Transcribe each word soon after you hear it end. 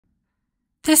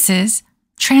This is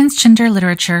Transgender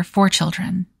Literature for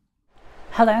Children.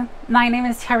 Hello, my name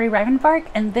is Terry Rivenbark,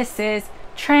 and this is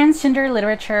Transgender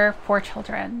Literature for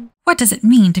Children. What does it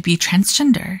mean to be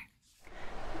transgender?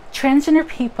 Transgender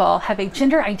people have a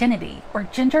gender identity or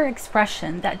gender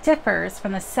expression that differs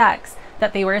from the sex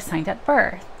that they were assigned at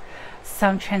birth.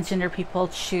 Some transgender people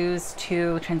choose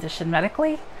to transition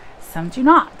medically, some do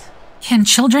not. Can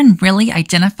children really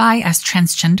identify as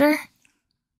transgender?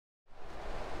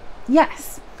 Yes.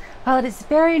 While it is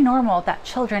very normal that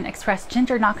children express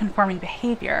gender nonconforming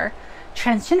behavior,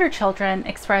 transgender children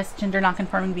express gender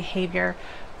nonconforming behavior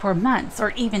for months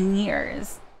or even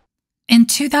years. In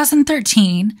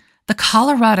 2013, the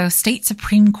Colorado State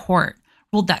Supreme Court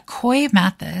ruled that Coy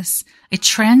Mathis, a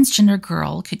transgender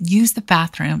girl, could use the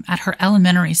bathroom at her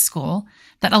elementary school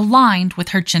that aligned with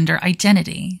her gender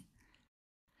identity.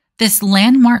 This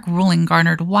landmark ruling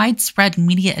garnered widespread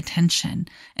media attention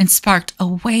and sparked a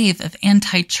wave of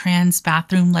anti-trans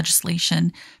bathroom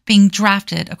legislation being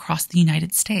drafted across the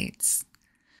United States.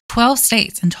 12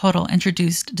 states in total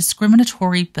introduced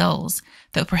discriminatory bills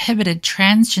that prohibited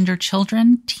transgender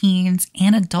children, teens,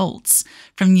 and adults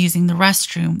from using the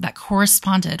restroom that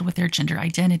corresponded with their gender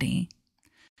identity.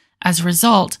 As a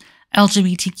result,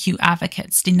 LGBTQ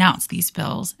advocates denounced these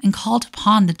bills and called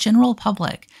upon the general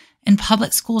public and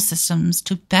public school systems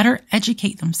to better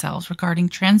educate themselves regarding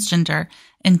transgender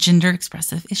and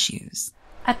gender-expressive issues.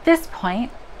 At this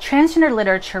point, transgender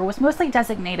literature was mostly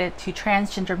designated to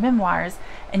transgender memoirs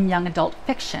and young adult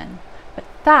fiction, but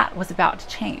that was about to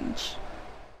change.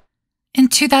 In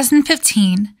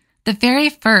 2015, the very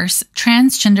first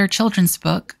transgender children's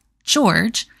book,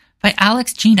 George, by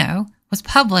Alex Gino, was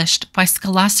published by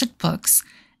Scholastic Books,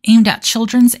 aimed at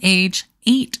children's age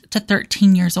 8 to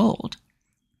 13 years old.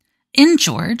 In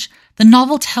George, the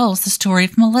novel tells the story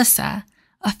of Melissa,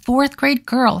 a fourth-grade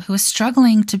girl who is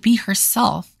struggling to be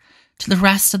herself to the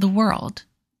rest of the world.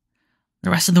 The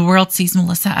rest of the world sees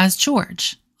Melissa as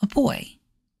George, a boy.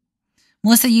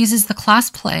 Melissa uses the class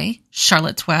play,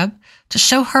 Charlotte's Web, to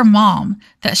show her mom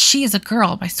that she is a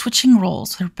girl by switching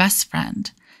roles with her best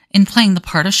friend and playing the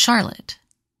part of Charlotte.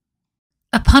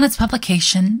 Upon its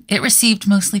publication, it received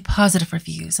mostly positive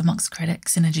reviews amongst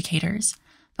critics and educators,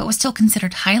 but was still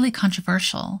considered highly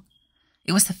controversial.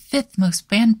 It was the 5th most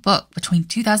banned book between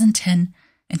 2010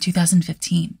 and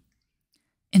 2015.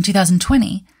 In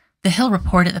 2020, The Hill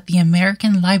reported that the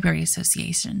American Library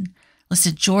Association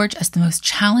listed George as the most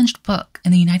challenged book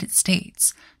in the United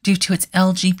States due to its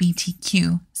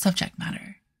LGBTQ subject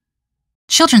matter.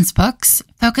 Children's books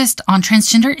focused on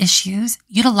transgender issues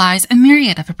utilize a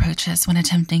myriad of approaches when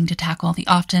attempting to tackle the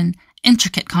often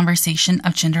intricate conversation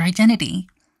of gender identity.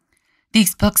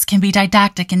 These books can be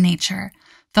didactic in nature,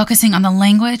 focusing on the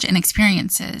language and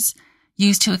experiences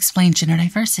used to explain gender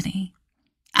diversity,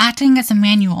 acting as a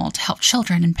manual to help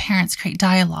children and parents create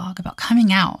dialogue about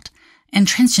coming out and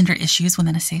transgender issues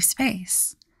within a safe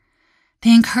space.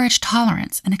 They encourage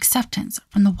tolerance and acceptance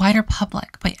from the wider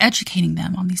public by educating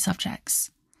them on these subjects.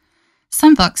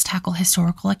 Some books tackle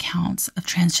historical accounts of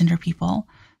transgender people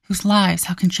whose lives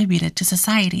have contributed to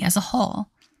society as a whole,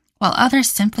 while others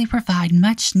simply provide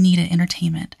much-needed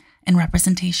entertainment and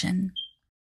representation.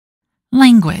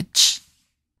 Language.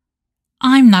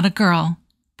 I'm Not a Girl,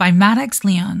 by Maddox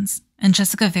Leons and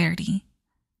Jessica Verdi,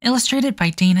 illustrated by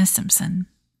Dana Simpson.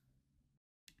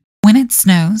 When it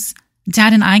snows,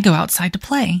 Dad and I go outside to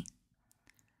play.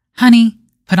 Honey,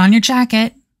 put on your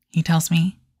jacket, he tells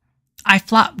me. I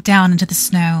flop down into the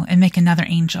snow and make another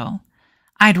angel.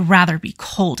 I'd rather be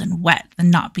cold and wet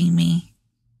than not be me.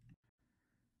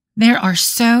 There are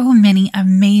so many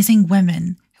amazing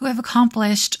women who have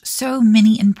accomplished so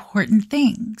many important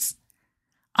things.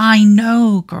 I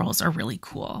know girls are really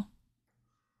cool.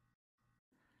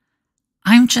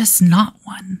 I'm just not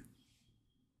one.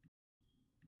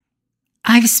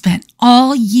 I've spent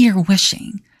all year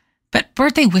wishing, but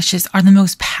birthday wishes are the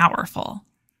most powerful.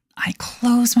 I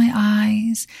close my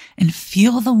eyes and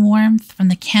feel the warmth from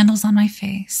the candles on my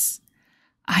face.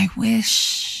 I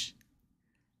wish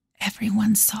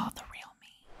everyone saw the real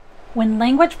me. When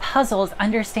language puzzles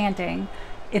understanding,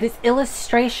 it is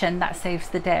illustration that saves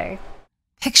the day.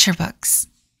 Picture books.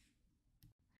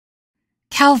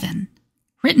 Calvin,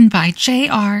 written by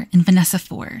J.R. and Vanessa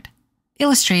Ford,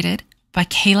 illustrated by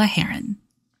Kayla Heron.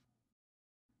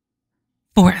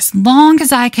 For as long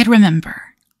as I could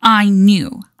remember, I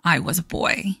knew I was a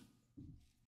boy.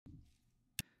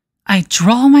 I'd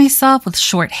draw myself with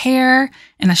short hair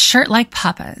and a shirt like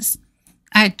Papa's.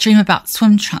 I'd dream about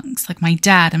swim trunks like my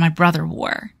dad and my brother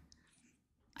wore.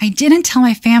 I didn't tell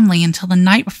my family until the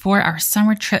night before our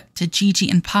summer trip to Gigi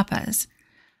and Papa's.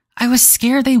 I was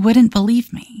scared they wouldn't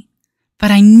believe me, but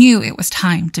I knew it was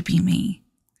time to be me.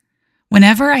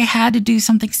 Whenever I had to do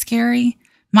something scary,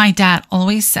 my dad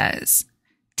always says,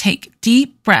 take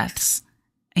deep breaths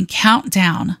and count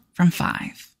down from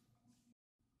 5.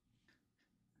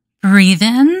 Breathe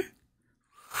in.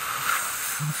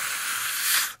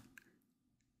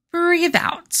 Breathe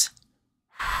out.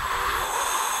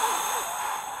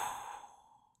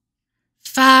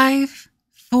 5,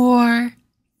 4,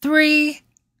 3,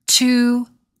 2,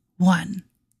 1.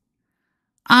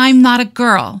 I'm not a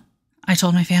girl, I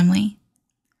told my family.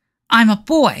 I'm a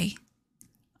boy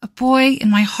in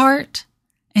my heart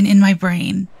and in my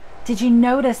brain. Did you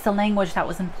notice the language that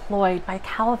was employed by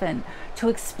Calvin to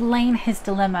explain his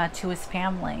dilemma to his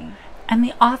family? And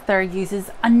the author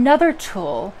uses another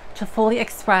tool to fully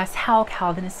express how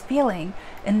Calvin is feeling,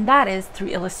 and that is through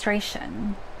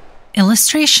illustration.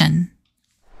 Illustration.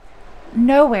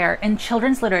 Nowhere in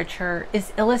children's literature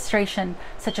is illustration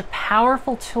such a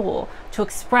powerful tool to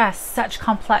express such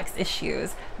complex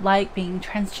issues like being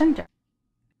transgender.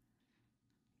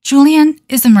 Julian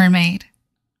is a Mermaid.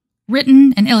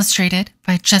 Written and illustrated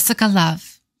by Jessica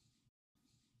Love.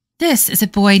 This is a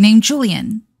boy named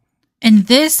Julian, and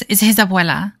this is his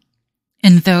abuela,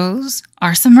 and those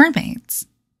are some mermaids.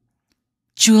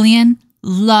 Julian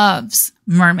loves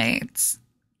mermaids.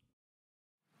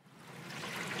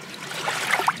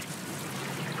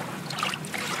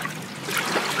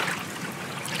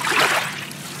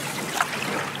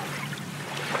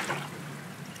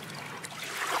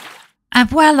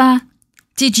 Abuela,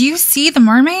 did you see the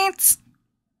mermaids?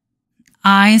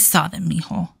 I saw them,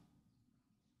 mijo.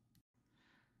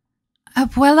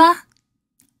 Abuela,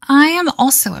 I am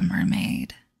also a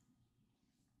mermaid.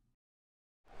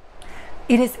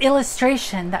 It is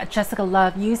illustration that Jessica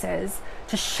Love uses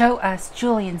to show us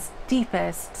Julian's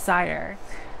deepest desire.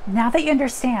 Now that you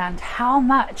understand how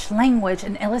much language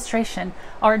and illustration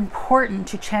are important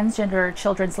to transgender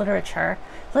children's literature,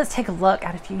 let's take a look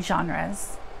at a few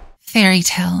genres. Fairy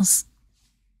tales.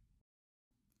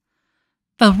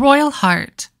 The Royal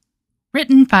Heart,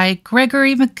 written by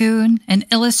Gregory Magoon and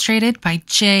illustrated by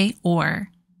J.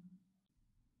 Orr.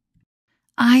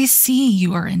 I see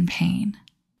you are in pain,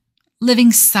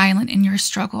 living silent in your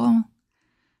struggle,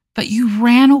 but you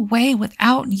ran away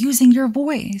without using your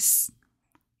voice.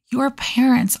 Your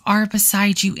parents are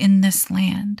beside you in this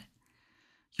land.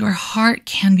 Your heart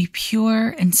can be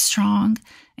pure and strong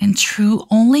and true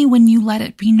only when you let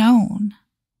it be known.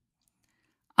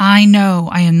 I know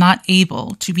I am not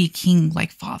able to be king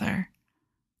like father.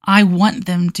 I want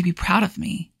them to be proud of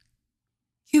me.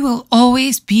 You will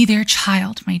always be their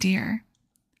child, my dear.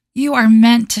 You are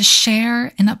meant to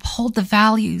share and uphold the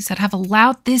values that have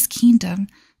allowed this kingdom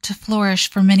to flourish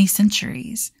for many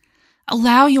centuries.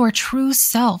 Allow your true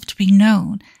self to be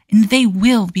known, and they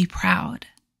will be proud.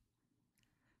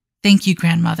 Thank you,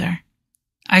 grandmother.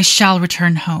 I shall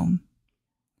return home.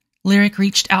 Lyric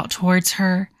reached out towards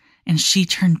her, and she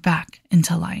turned back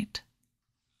into light.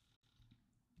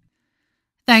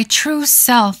 Thy true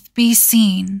self be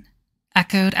seen,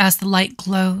 echoed as the light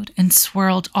glowed and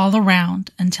swirled all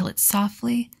around until it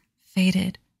softly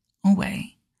faded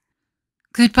away.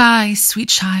 Goodbye, sweet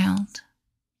child.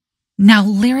 Now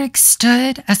Lyric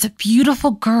stood as a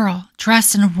beautiful girl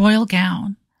dressed in a royal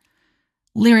gown.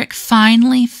 Lyric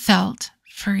finally felt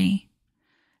free.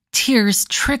 Tears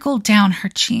trickled down her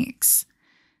cheeks.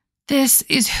 This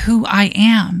is who I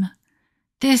am.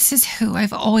 This is who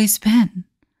I've always been.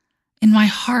 In my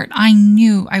heart, I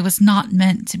knew I was not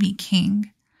meant to be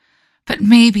king, but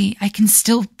maybe I can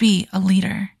still be a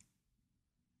leader.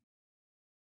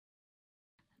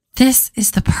 This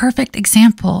is the perfect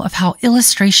example of how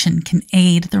illustration can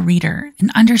aid the reader in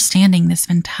understanding this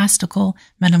fantastical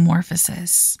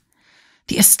metamorphosis.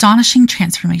 The astonishing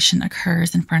transformation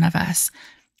occurs in front of us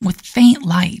with faint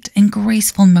light and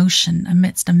graceful motion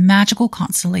amidst a magical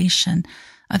constellation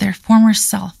of their former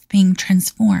self being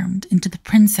transformed into the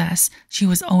princess she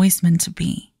was always meant to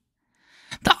be.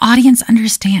 The audience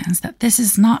understands that this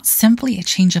is not simply a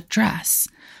change of dress,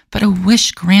 but a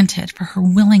wish granted for her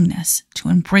willingness to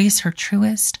embrace her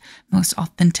truest, most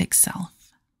authentic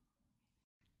self.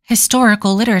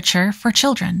 Historical literature for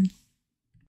children.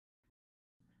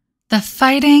 The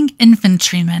Fighting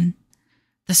Infantryman.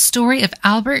 The story of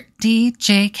Albert D.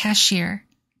 J. Cashier,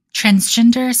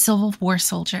 transgender Civil War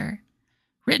soldier.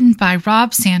 Written by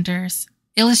Rob Sanders,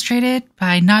 illustrated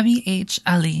by Nabi H.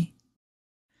 Ali.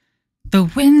 The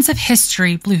winds of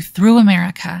history blew through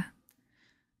America.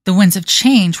 The winds of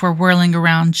change were whirling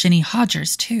around Jenny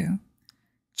Hodgers, too.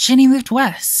 Jenny moved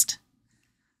west.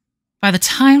 By the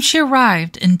time she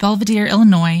arrived in Belvidere,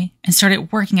 Illinois, and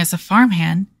started working as a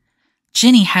farmhand,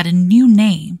 Jenny had a new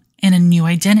name and a new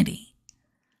identity.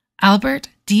 Albert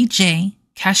D.J.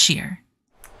 Cashier.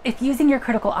 If using your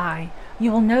critical eye,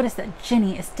 you will notice that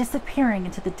Jenny is disappearing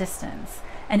into the distance,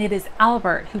 and it is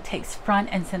Albert who takes front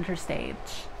and center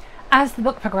stage. As the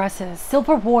book progresses,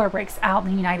 Civil War breaks out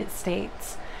in the United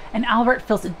States, and Albert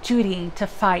feels a duty to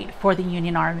fight for the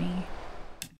Union Army.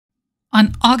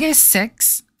 On August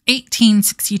 6,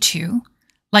 1862,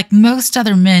 like most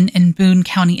other men in Boone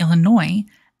County, Illinois,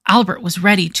 Albert was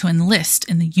ready to enlist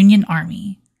in the Union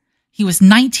Army. He was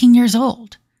 19 years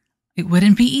old. It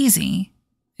wouldn't be easy.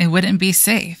 It wouldn't be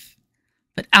safe.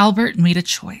 But Albert made a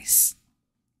choice.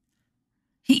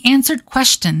 He answered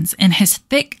questions in his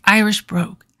thick Irish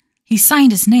brogue. He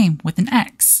signed his name with an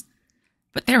X.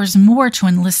 But there was more to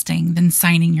enlisting than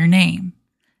signing your name.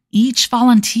 Each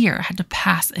volunteer had to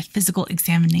pass a physical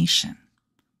examination.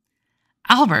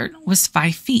 Albert was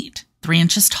 5 feet, 3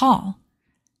 inches tall.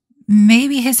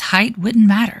 Maybe his height wouldn't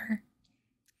matter.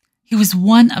 He was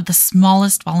one of the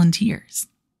smallest volunteers.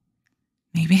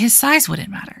 Maybe his size wouldn't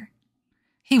matter.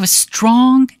 He was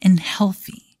strong and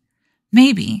healthy.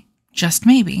 Maybe, just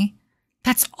maybe,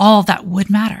 that's all that would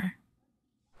matter.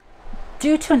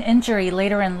 Due to an injury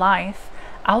later in life,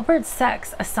 Albert's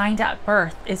sex assigned at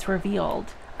birth is revealed.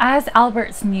 As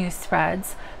Albert's news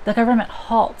spreads, the government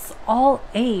halts all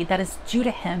aid that is due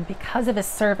to him because of his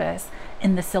service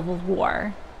in the Civil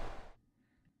War.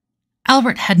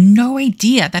 Albert had no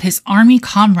idea that his army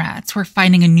comrades were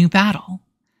fighting a new battle.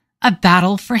 A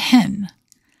battle for him.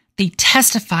 They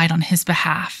testified on his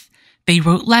behalf. They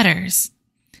wrote letters.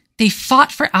 They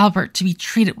fought for Albert to be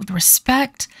treated with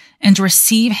respect and to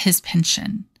receive his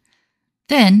pension.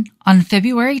 Then, on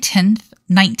February 10th,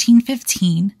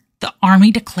 1915, the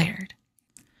Army declared.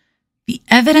 The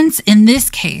evidence in this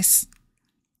case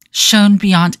shown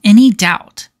beyond any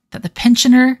doubt that the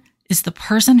pensioner is the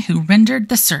person who rendered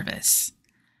the service.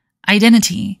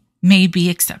 Identity may be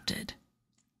accepted.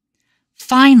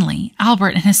 Finally,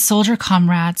 Albert and his soldier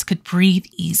comrades could breathe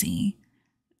easy.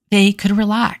 They could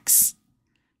relax.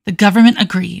 The government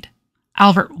agreed.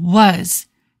 Albert was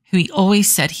who he always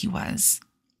said he was.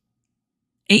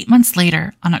 8 months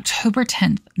later, on October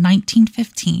 10th,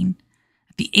 1915,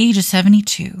 at the age of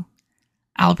 72,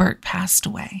 Albert passed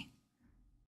away.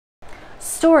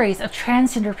 Stories of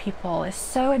transgender people is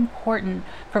so important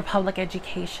for public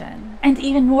education, and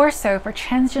even more so for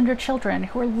transgender children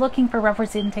who are looking for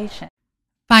representation.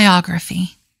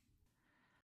 Biography.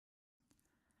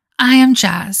 I Am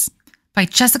Jazz by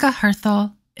Jessica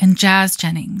Herthel and Jazz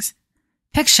Jennings.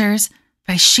 Pictures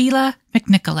by Sheila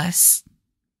McNicholas.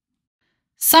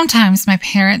 Sometimes my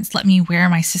parents let me wear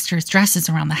my sister's dresses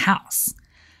around the house,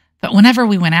 but whenever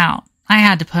we went out, I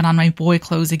had to put on my boy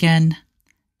clothes again.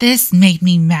 This made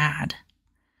me mad.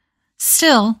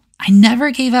 Still, I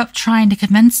never gave up trying to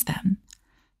convince them.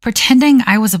 Pretending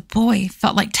I was a boy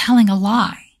felt like telling a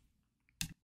lie.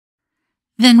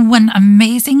 Then one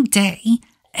amazing day,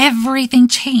 everything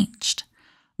changed.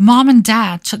 Mom and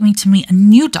Dad took me to meet a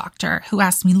new doctor who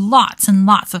asked me lots and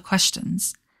lots of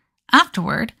questions.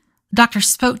 Afterward, the doctor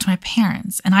spoke to my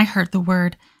parents and I heard the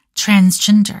word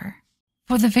transgender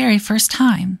for the very first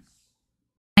time.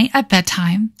 At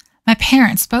bedtime, my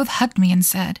parents both hugged me and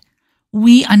said,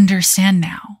 "We understand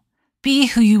now. Be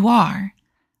who you are.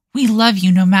 We love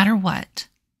you no matter what."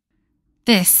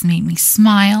 This made me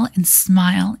smile and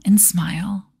smile and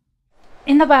smile.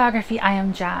 In the biography I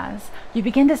Am Jazz, you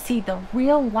begin to see the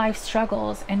real-life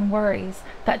struggles and worries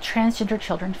that transgender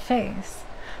children face,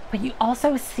 but you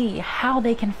also see how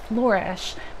they can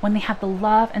flourish when they have the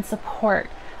love and support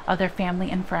of their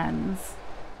family and friends.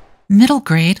 Middle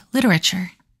grade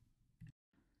literature.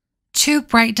 Too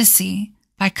Bright to See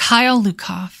by Kyle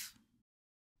Lukoff.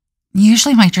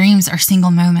 Usually my dreams are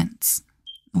single moments,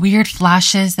 weird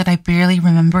flashes that I barely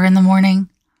remember in the morning.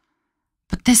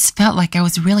 But this felt like I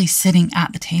was really sitting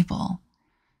at the table.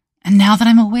 And now that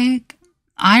I'm awake,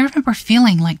 I remember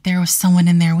feeling like there was someone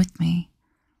in there with me.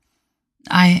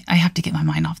 I have to get my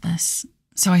mind off this.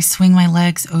 So I swing my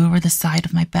legs over the side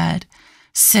of my bed,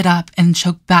 sit up, and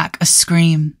choke back a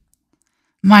scream.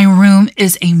 My room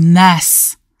is a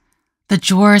mess. The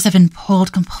drawers have been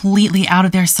pulled completely out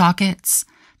of their sockets,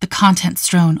 the contents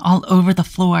strewn all over the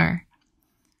floor.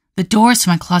 The doors to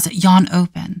my closet yawn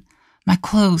open, my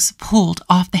clothes pulled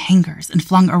off the hangers and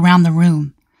flung around the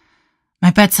room,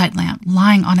 my bedside lamp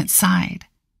lying on its side,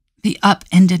 the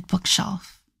upended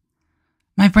bookshelf.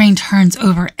 My brain turns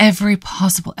over every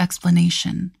possible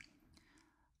explanation.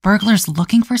 Burglars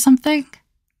looking for something?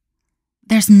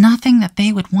 There's nothing that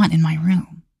they would want in my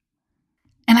room.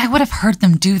 And I would have heard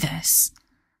them do this.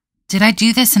 Did I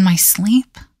do this in my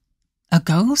sleep? A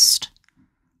ghost?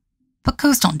 But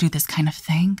ghosts don't do this kind of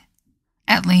thing.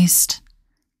 At least,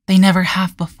 they never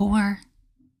have before.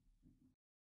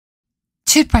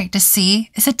 Too Bright to See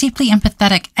is a deeply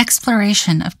empathetic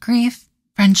exploration of grief,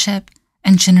 friendship,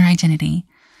 and gender identity,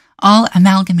 all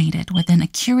amalgamated within a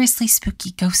curiously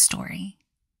spooky ghost story.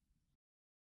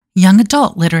 Young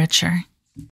adult literature.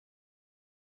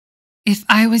 If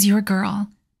I Was Your Girl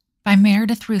by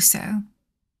Meredith Russo.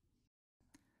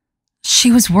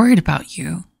 She was worried about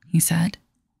you, he said.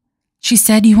 She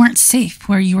said you weren't safe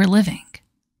where you were living.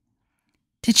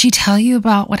 Did she tell you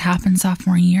about what happened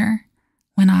sophomore year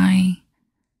when I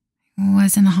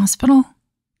was in the hospital?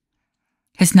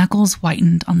 His knuckles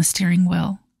whitened on the steering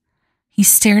wheel. He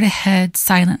stared ahead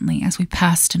silently as we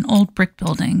passed an old brick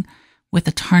building with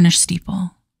a tarnished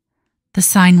steeple. The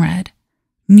sign read,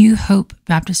 New Hope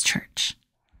Baptist Church.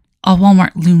 A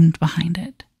Walmart loomed behind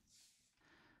it.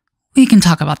 We can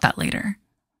talk about that later.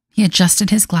 He adjusted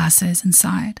his glasses and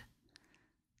sighed.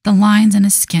 The lines in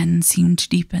his skin seemed to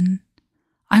deepen.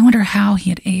 I wonder how he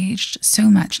had aged so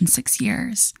much in 6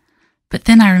 years, but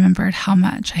then I remembered how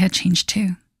much I had changed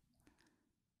too.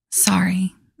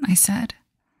 Sorry, I said.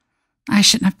 I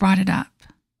shouldn't have brought it up.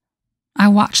 I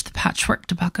watched the patchwork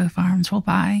tobacco farms roll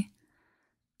by.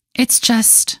 It's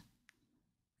just,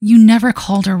 you never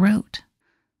called or wrote.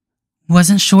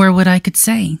 Wasn't sure what I could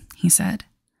say, he said.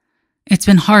 It's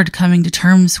been hard coming to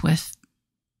terms with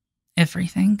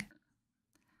everything.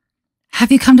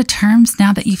 Have you come to terms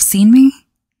now that you've seen me?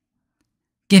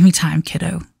 Give me time,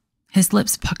 kiddo. His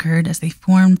lips puckered as they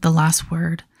formed the last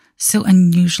word, so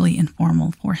unusually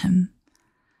informal for him.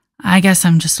 I guess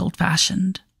I'm just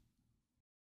old-fashioned.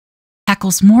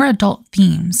 Tackles more adult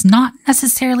themes not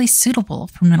necessarily suitable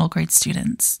for middle grade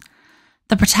students.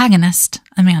 The protagonist,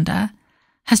 Amanda,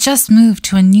 has just moved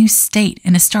to a new state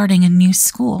and is starting a new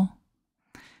school.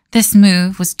 This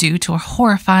move was due to a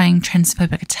horrifying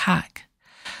transphobic attack,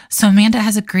 so Amanda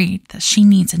has agreed that she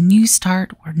needs a new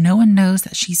start where no one knows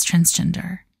that she's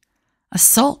transgender.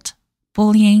 Assault,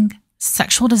 bullying,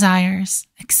 sexual desires,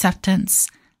 acceptance,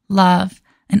 love,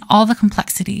 and all the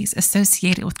complexities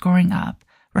associated with growing up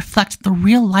reflect the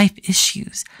real-life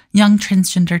issues young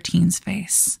transgender teens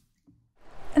face.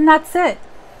 And that's it.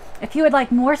 If you would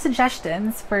like more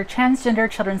suggestions for transgender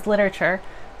children's literature,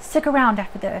 stick around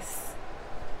after this.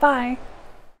 Bye.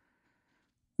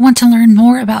 Want to learn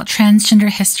more about transgender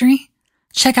history?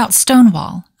 Check out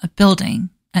Stonewall, a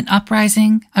building, an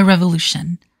uprising, a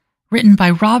revolution, written by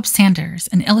Rob Sanders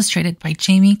and illustrated by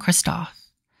Jamie Kristoff,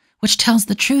 which tells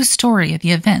the true story of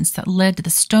the events that led to the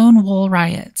Stonewall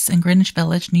riots in Greenwich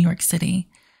Village, New York City,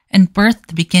 and birthed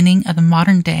the beginning of the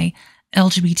modern-day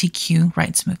LGBTQ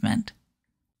rights movement.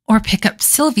 Or pick up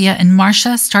Sylvia and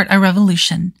Marcia Start a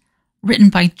Revolution, written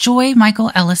by Joy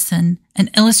Michael Ellison and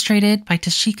illustrated by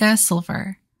Tashika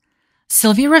Silver.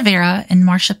 Sylvia Rivera and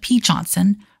Marcia P.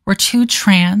 Johnson were two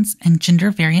trans and gender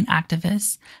variant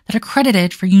activists that are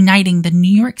credited for uniting the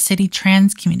New York City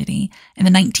trans community in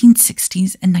the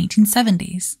 1960s and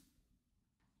 1970s.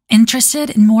 Interested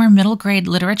in more middle grade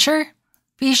literature?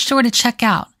 Be sure to check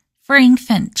out Freeing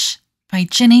Finch by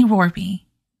Jenny Rorby.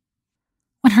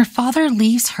 When her father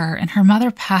leaves her and her mother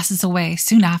passes away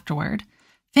soon afterward,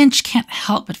 Finch can't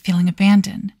help but feeling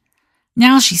abandoned.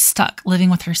 Now she's stuck living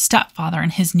with her stepfather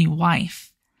and his new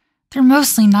wife. They're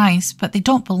mostly nice, but they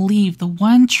don't believe the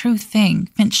one true thing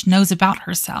Finch knows about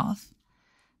herself,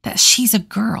 that she's a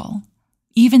girl,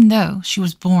 even though she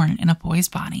was born in a boy's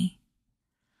body.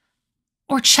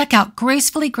 Or check out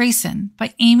Gracefully Grayson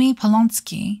by Amy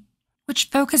Polonsky, which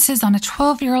focuses on a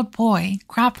 12-year-old boy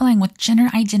grappling with gender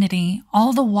identity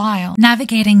all the while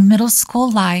navigating middle school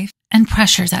life and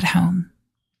pressures at home.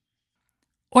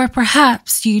 Or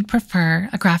perhaps you'd prefer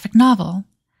a graphic novel.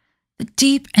 The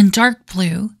Deep and Dark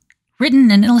Blue, written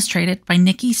and illustrated by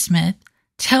Nikki Smith,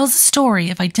 tells the story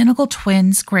of identical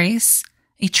twins Grace,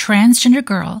 a transgender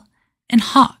girl, and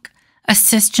Hawk, a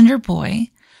cisgender boy,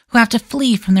 who have to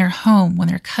flee from their home when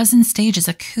their cousin stages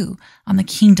a coup on the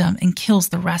kingdom and kills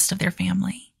the rest of their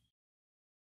family.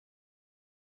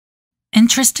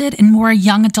 Interested in more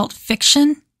young adult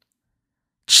fiction?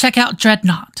 Check out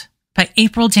Dreadnought by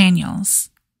April Daniels.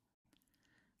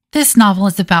 This novel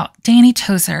is about Danny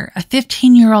Tozer, a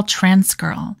 15-year-old trans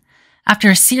girl. After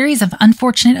a series of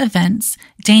unfortunate events,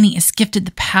 Danny is gifted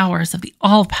the powers of the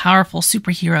all-powerful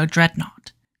superhero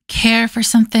Dreadnought. Care for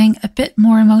something a bit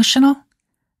more emotional?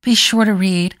 Be sure to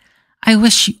read I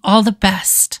Wish You All the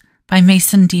Best by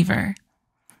Mason Deaver.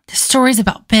 The story's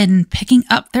about Ben picking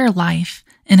up their life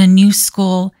in a new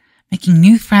school, making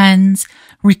new friends,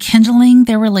 rekindling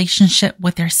their relationship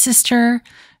with their sister,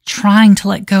 trying to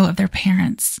let go of their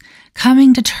parents,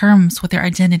 coming to terms with their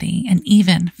identity, and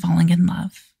even falling in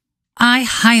love. I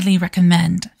highly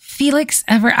recommend Felix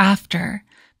Ever After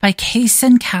by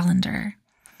Kaysen Callender.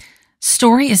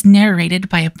 Story is narrated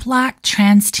by a Black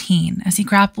trans teen as he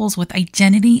grapples with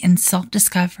identity and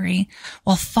self-discovery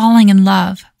while falling in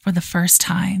love for the first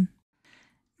time.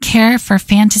 Care for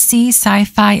fantasy,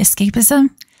 sci-fi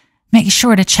escapism? Make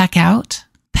sure to check out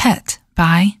Pet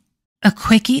by A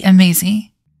Quickie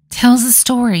Amazie. Tells the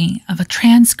story of a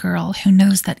trans girl who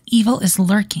knows that evil is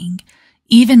lurking,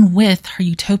 even with her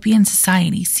utopian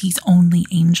society sees only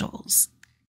angels.